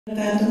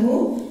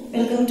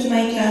Welcome to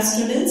my class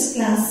students,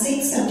 class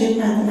 6 subject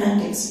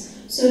mathematics.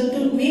 So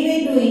we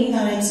were doing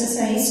our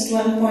exercise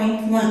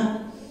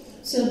 12.1.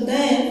 So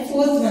there,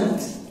 fourth one,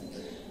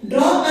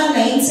 draw a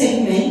line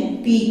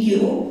segment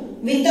PQ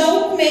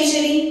without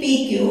measuring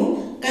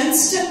PQ,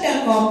 construct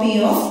a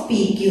copy of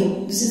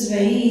PQ. This is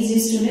very easy,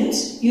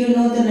 students. You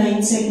know the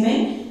line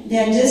segment. They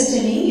are just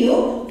telling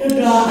you to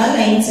draw a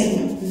line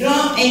segment.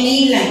 Draw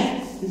any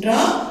line.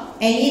 Draw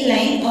any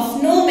line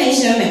of no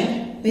measurement.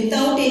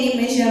 Without any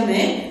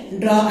measurement,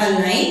 draw a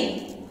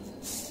line.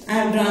 I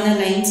have drawn a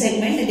line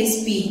segment, that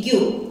is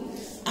PQ.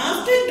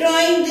 After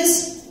drawing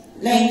this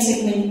line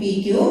segment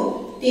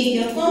PQ, take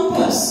your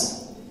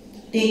compass.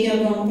 Take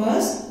your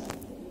compass.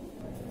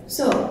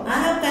 So, I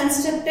have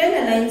constructed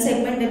a line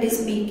segment, that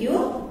is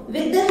PQ,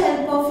 with the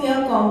help of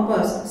your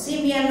compass.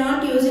 See, we are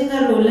not using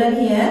a ruler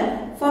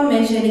here for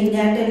measuring. They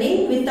are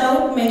telling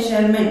without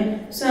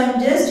measurement. So, I am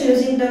just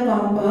using the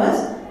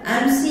compass. I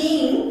am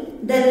seeing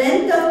the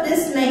length of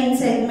this line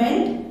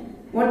segment.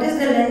 What is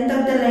the length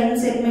of the line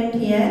segment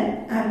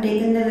here? I have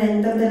taken the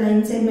length of the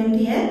line segment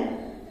here.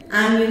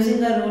 I am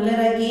using a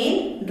ruler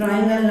again,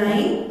 drawing a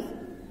line.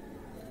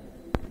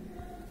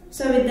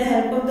 So with the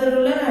help of the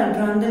ruler, I have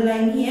drawn the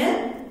line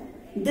here.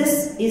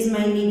 This is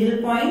my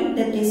needle point,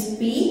 that is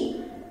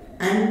P.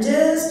 And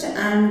just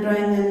I am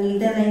drawing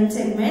another line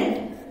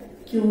segment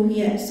Q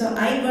here. So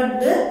I got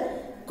the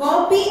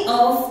copy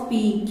of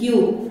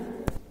PQ.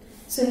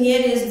 So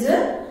here is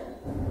the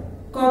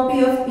copy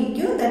of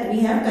PQ that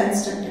we have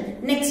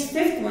constructed. Next,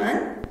 fifth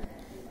one.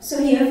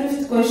 So here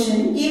fifth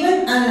question.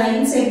 Given a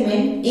line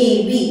segment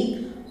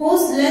AB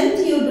whose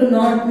length you do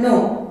not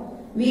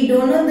know. We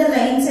don't know the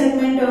line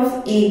segment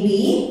of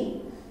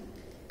AB.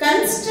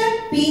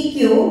 Construct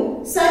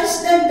PQ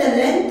such that the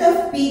length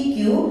of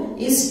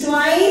PQ is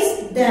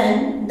twice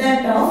than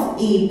that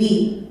of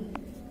AB.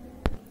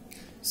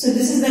 So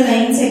this is the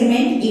line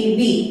segment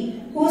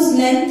AB whose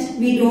length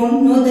we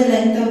don't know the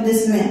length of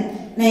this line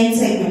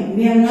segment.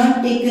 We have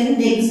not taken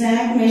the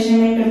exact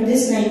measurement of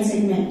this line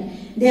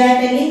segment. They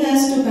are telling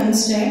us to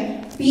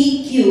construct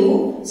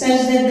PQ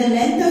such that the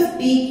length of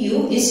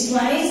PQ is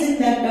twice in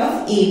that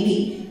of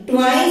AB.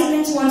 Twice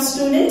means what,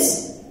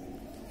 students?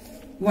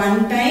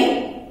 One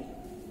time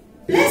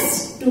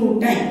plus two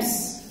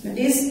times. That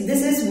is,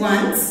 this is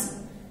once.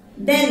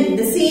 Then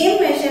the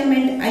same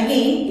measurement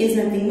again is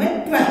nothing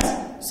but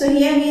twice. So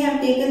here we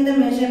have taken the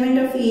measurement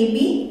of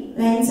AB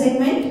line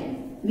segment.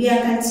 We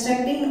are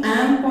constructing. I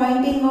am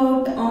pointing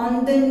out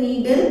on the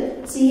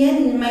needle. See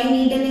here, my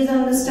needle is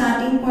on the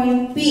starting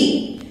point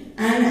P.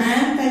 And I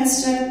am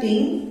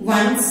constructing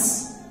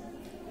once.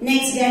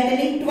 Next, they are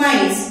telling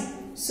twice.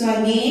 So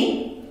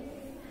again,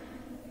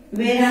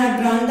 where I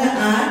have drawn the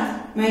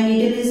arc, my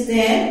needle is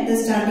there, the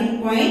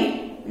starting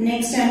point.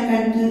 Next, I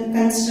am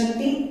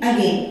constructing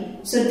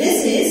again. So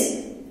this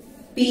is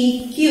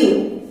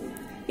PQ.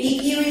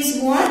 PQ is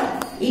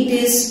what? It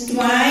is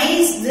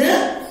twice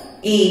the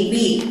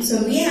AB.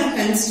 So we have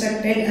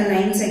constructed a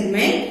line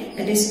segment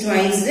that is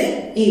twice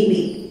the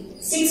AB.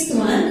 Sixth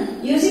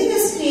one, using the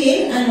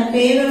scale and a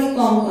pair of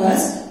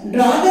compass,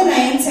 draw the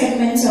line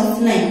segments of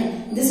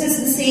line. This is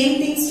the same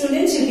thing,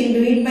 students. You can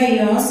do it by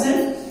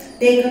yourself.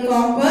 Take a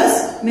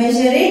compass, measure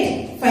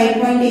it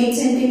 5.8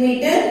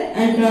 centimeter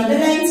and draw the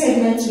line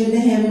segments with the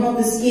help of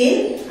the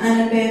scale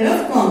and a pair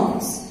of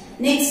compass.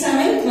 Next,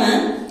 seventh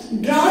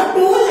one, draw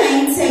two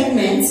line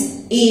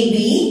segments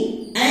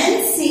AB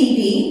and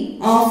CD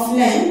of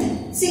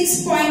length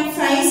 6.5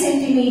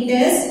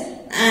 centimeters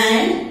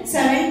and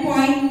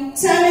 7.7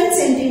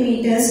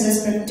 centimeters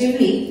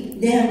respectively.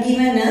 They have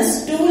given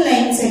us two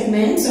line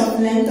segments of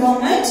length how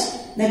much?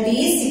 That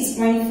is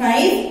 6.5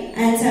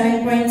 and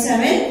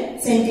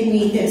 7.7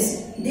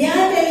 centimeters. They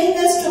are telling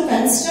us to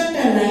construct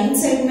a line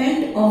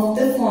segment of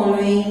the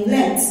following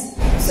lengths.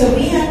 So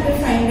we have to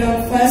find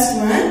out first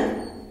one.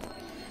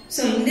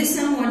 So in this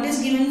sum, what is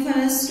given for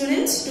us,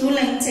 students? Two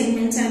line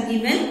segments are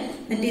given.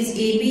 That is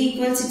AB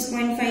equals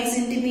 6.5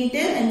 centimeter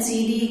and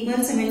CD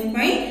equals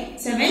 7.7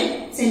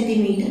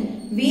 centimeter.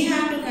 We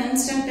have to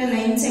construct a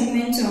line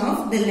segment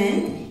of the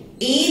length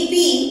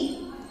AB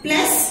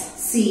plus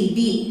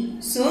CD.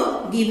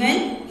 So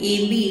given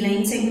AB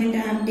line segment I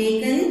have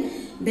taken,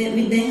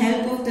 with the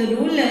help of the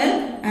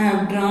ruler I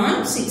have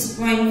drawn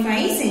 6.5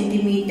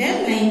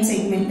 centimeter line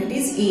segment, that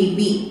is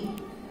AB.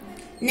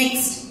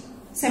 Next,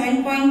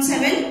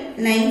 7.7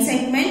 line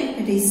segment,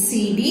 that is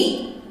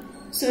CD.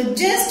 So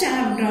just I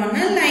have drawn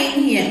a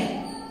line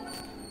here.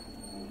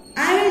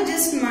 I will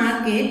just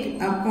mark it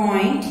a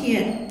point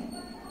here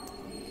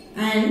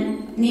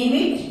and name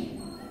it.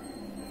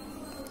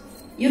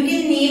 You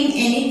can name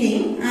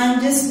anything. I am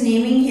just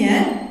naming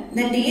here.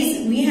 That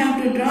is, we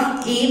have to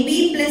draw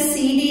AB plus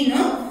CD,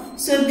 no?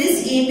 So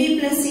this AB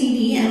plus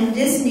CD I am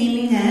just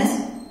naming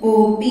as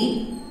OB.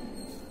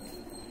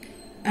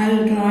 I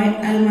will draw it,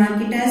 I will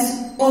mark it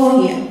as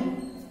O here.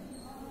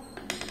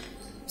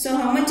 So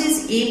how much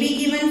is AB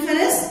given for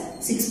us?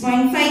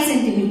 6.5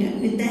 centimeter.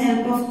 With the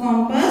help of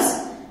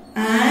compass,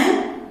 I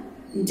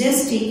am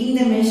just taking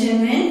the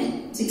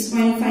measurement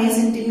 6.5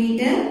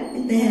 centimeter.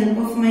 With the help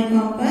of my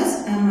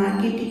compass, I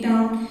mark it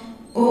on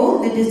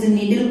O, that is the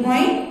needle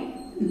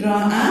point.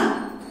 Draw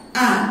a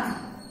arc.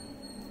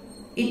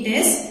 It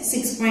is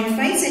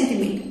 6.5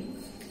 centimeter.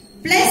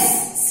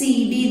 Plus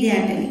CD they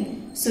are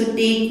telling. So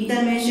take the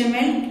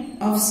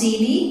measurement of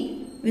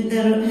CD with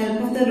the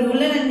help of the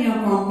ruler and your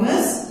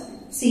compass.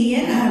 See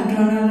here, I have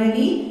drawn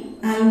already.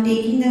 I am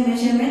taking the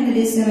measurement, that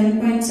is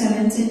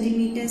 7.7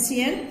 centimeters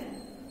here.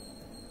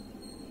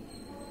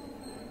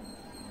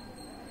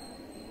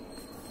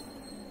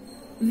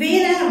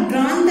 Where I have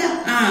drawn the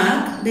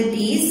arc, that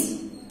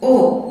is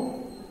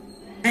O.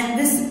 And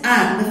this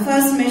arc, the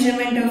first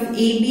measurement of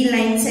AB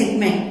line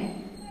segment.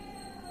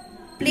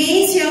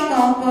 Place your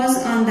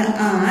compass on the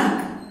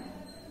arc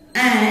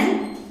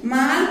and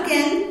mark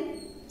an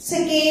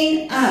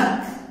second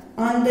arc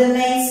on the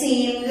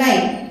same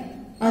line.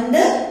 On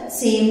the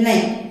same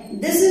line.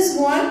 This is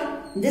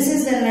what? This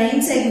is the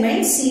line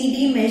segment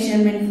CD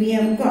measurement we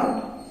have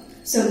got.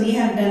 So we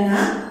have done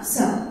a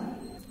sum.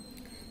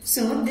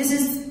 So this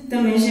is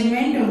the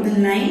measurement of the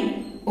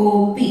line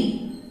OP.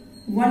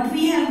 What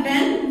we have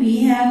done?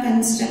 We have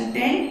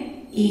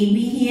constructed AB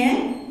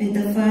here with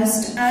the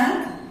first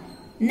arc.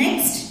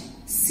 Next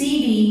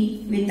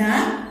CD with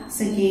our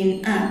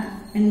second arc.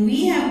 And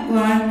we have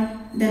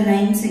got the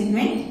line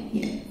segment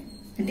here.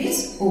 That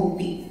is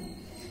OP.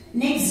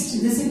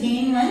 Next, the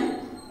second one,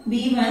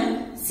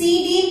 B1,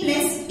 CD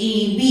plus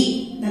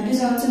AB. That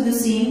is also the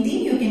same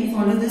thing. You can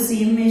follow the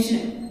same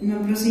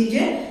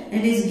procedure.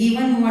 That is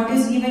given, what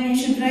is given you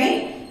should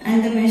write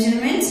and the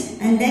measurements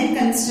and then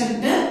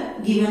construct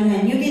the given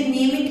line. You can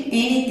name it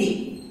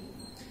anything.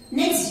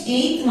 Next,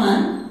 eighth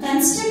one,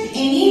 construct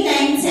any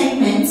line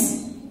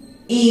segments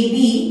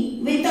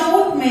AB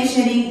without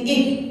measuring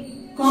it.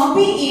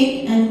 Copy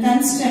it and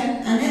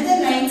construct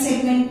another line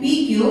segment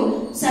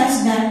PQ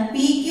such that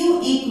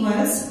PQ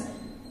equals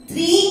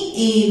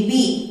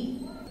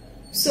 3AB.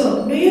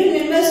 So, do you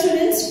remember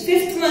students,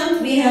 fifth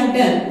month we have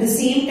done the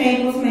same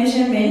type of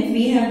measurement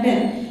we have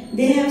done.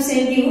 They have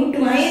said you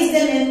twice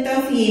the length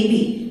of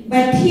AB.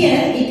 But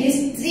here it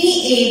is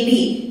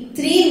 3AB.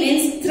 3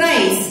 means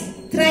thrice.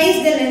 Thrice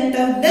the length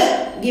of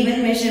the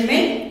given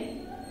measurement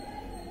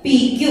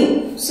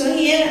PQ. So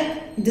here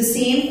the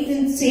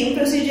same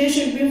procedure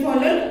should be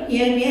followed.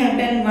 Here we have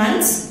done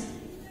once,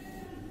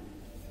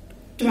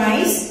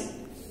 twice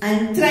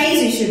and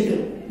thrice you should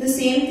do. The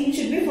same thing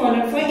should be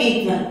followed for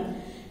 8th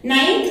one.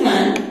 9th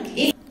one,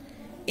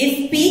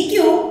 if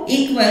PQ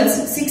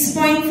equals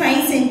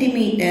 6.5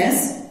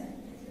 centimeters,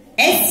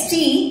 ST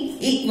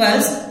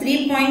equals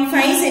 3.5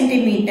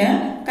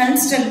 centimeter,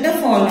 construct the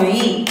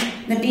following.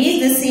 That is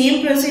the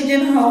same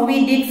procedure how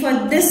we did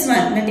for this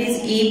one. That is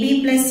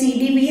AB plus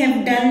CD we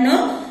have done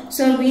now.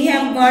 So we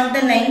have got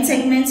the line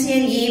segments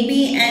here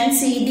AB and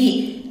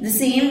CD. The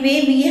same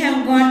way we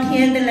have got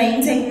here the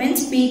line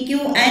segments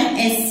PQ and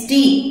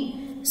ST.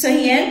 So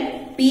here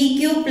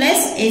PQ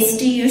plus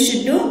ST you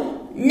should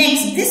do.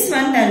 Next this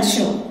one I'll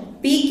show.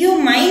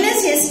 PQ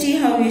minus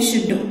ST how you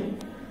should do.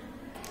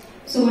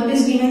 So what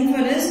is given for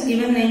us?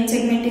 Given line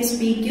segment is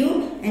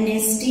PQ and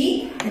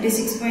ST, that is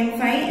 6.5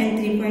 and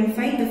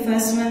 3.5. The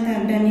first one I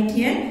have done it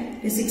here.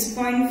 The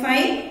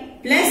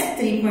 6.5 plus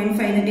 3.5,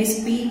 that is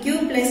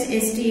PQ plus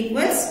ST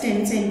equals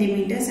 10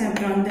 centimeters. I have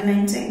drawn the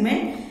line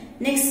segment.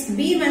 Next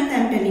B1 I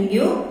am telling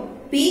you.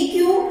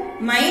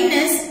 PQ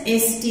minus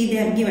ST they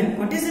are given.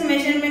 What is the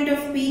measurement of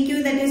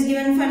PQ that is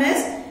given for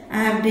us?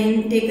 I have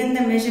taken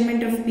the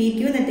measurement of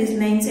PQ, that is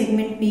line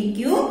segment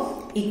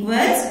PQ equals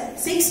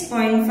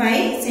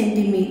 6.5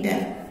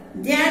 centimeter.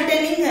 They are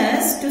telling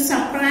us to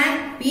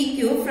subtract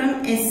PQ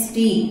from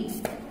ST.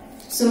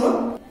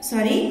 So,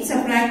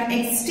 subtract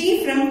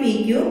ST from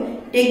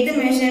PQ. Take the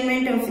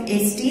measurement of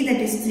ST,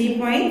 that is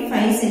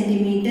 3.5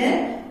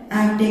 centimeter. I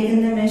have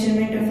taken the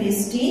measurement of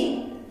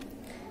ST.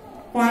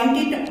 Point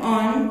it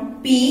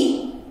on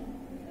P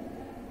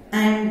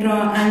and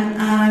draw an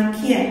arc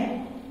here.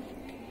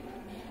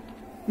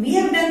 We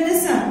have done the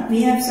sum.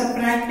 We have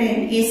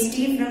subtracted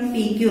ST from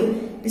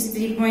PQ. This is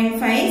 3.5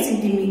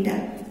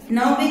 centimeter.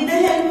 Now with the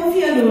help of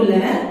your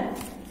ruler,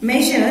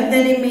 measure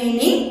the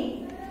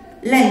remaining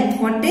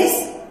length. What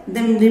is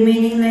the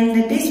remaining length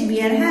that is we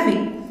are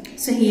having?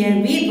 So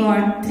here we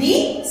got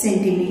 3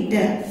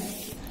 centimeter.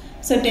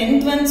 So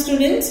 10th one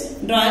students,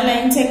 draw a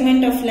line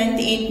segment of length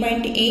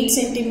 8.8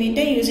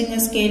 centimeter using a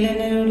scale and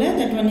a ruler.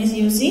 That one is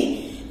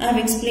UC. I have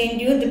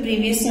explained you the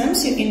previous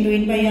sums. You can do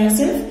it by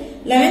yourself.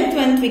 11th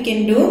one we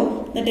can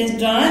do, that is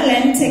draw a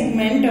line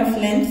segment of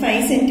length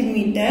 5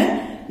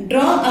 centimeter.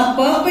 Draw a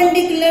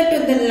perpendicular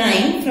to the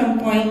line from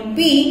point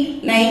P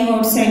lying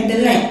outside the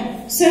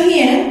line. So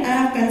here I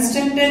have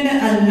constructed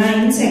a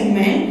line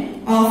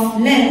segment of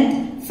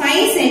length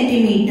 5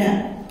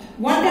 centimeter.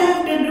 What I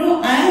have to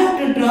do? I have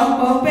to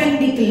draw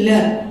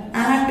perpendicular. I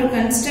have to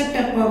construct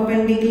a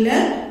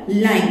perpendicular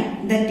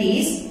line. That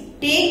is,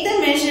 take the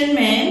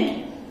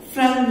measurement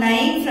from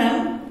line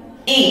from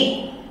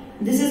A.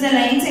 This is a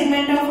line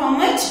segment of how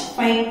much?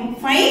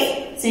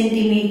 5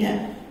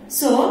 centimeter.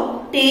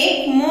 So,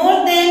 take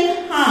more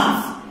than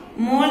half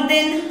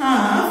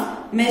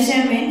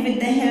measurement with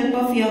the help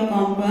of your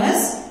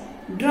compass.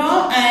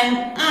 Draw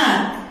an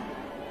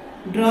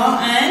arc. Draw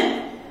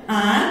an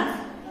arc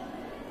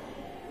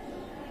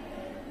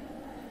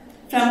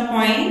from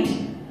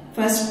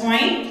first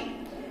point.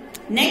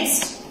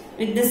 Next,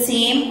 with the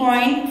same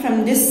point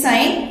from this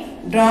side,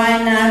 draw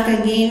an arc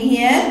again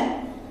here.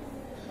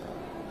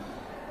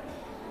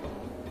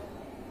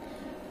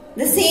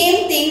 The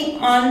same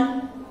thing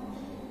on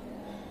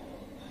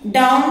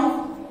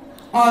down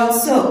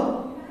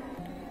also.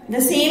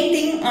 The same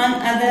thing on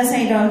other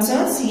side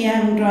also. See, I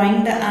am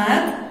drawing the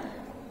arc.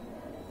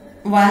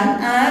 One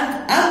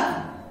arc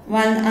up,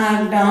 one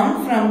arc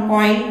down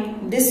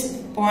from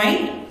this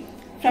point.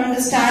 From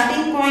the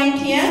starting point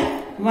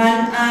here,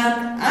 one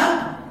arc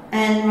up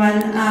and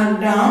one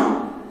arc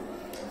down.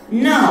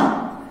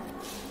 Now,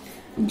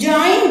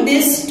 join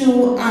these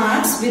two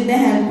arcs with the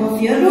help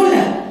of your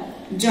ruler.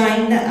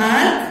 Join the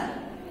arc.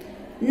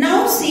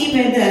 Now see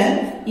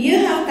whether you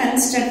have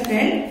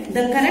constructed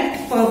the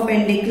correct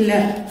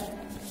perpendicular.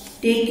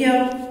 Take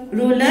your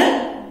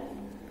ruler.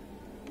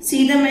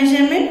 See the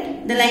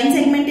measurement. The line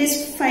segment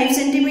is 5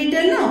 cm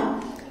now.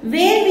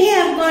 Where we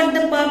have got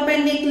the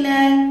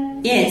perpendicular?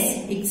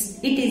 Yes,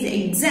 it is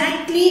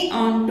exactly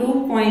on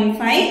 2.5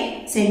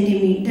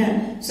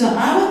 cm. So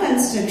our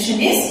construction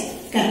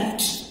is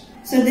correct.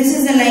 So this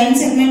is the line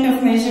segment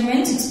of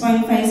measurement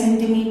 6.5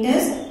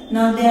 cm.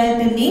 Now they are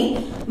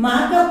telling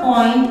mark a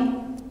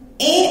point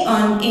A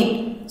on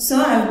it. So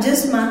I have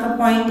just marked a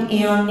point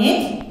A on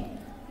it.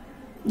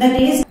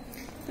 That is,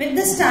 with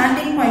the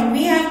starting point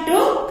we have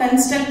to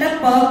construct a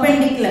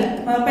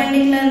perpendicular.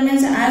 Perpendicular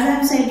means, as I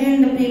have said you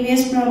in the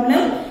previous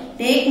problem,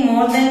 take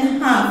more than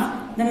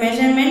half. The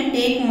measurement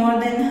take more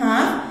than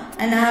half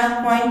and I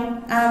have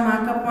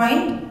mark a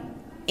point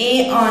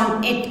A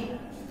on it.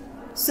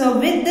 So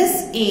with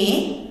this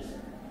A,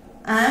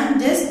 I am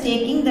just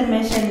taking the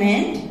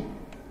measurement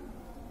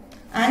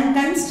and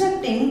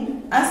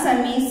constructing a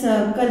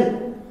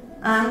semicircle.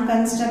 I am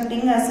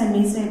constructing a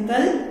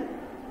semicircle.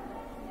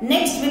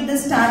 Next, with the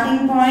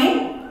starting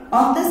point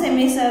of the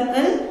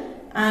semicircle,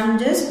 I am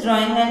just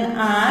drawing an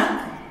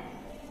arc.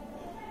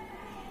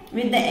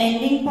 With the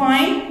ending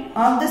point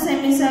of the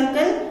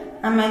semicircle,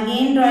 I am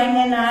again drawing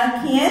an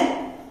arc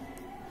here.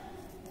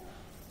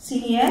 See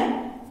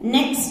here.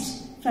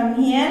 Next, from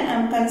here I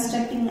am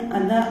constructing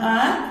another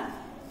arc.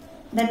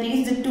 That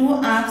is the two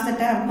arcs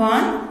that I have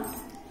gone.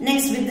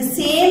 Next, with the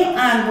same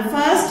arc, the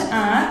first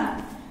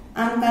arc,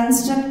 I am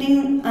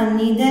constructing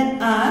another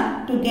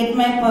arc to get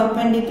my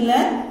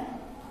perpendicular.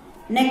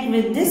 Next,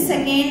 with this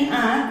second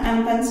arc, I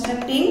am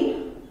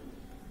constructing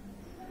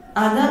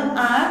other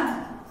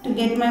arc to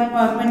get my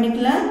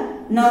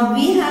perpendicular. Now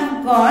we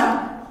have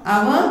got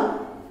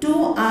our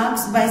two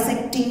arcs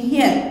bisecting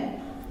here.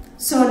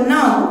 So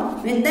now,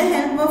 with the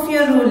help of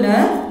your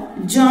ruler,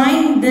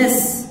 join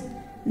this.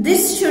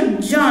 This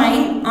should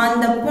join on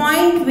the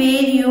point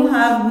where you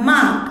have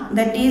marked,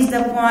 that is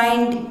the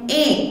point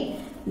A.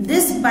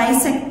 This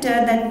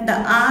bisector, that the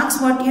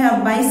arcs what you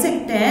have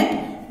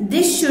bisected,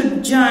 this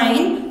should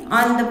join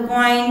on the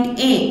point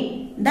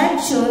A. That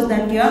shows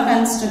that your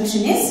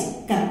construction is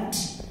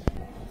correct.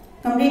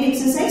 Complete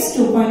exercise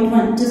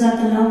 2.1.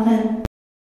 Jazakallah khair.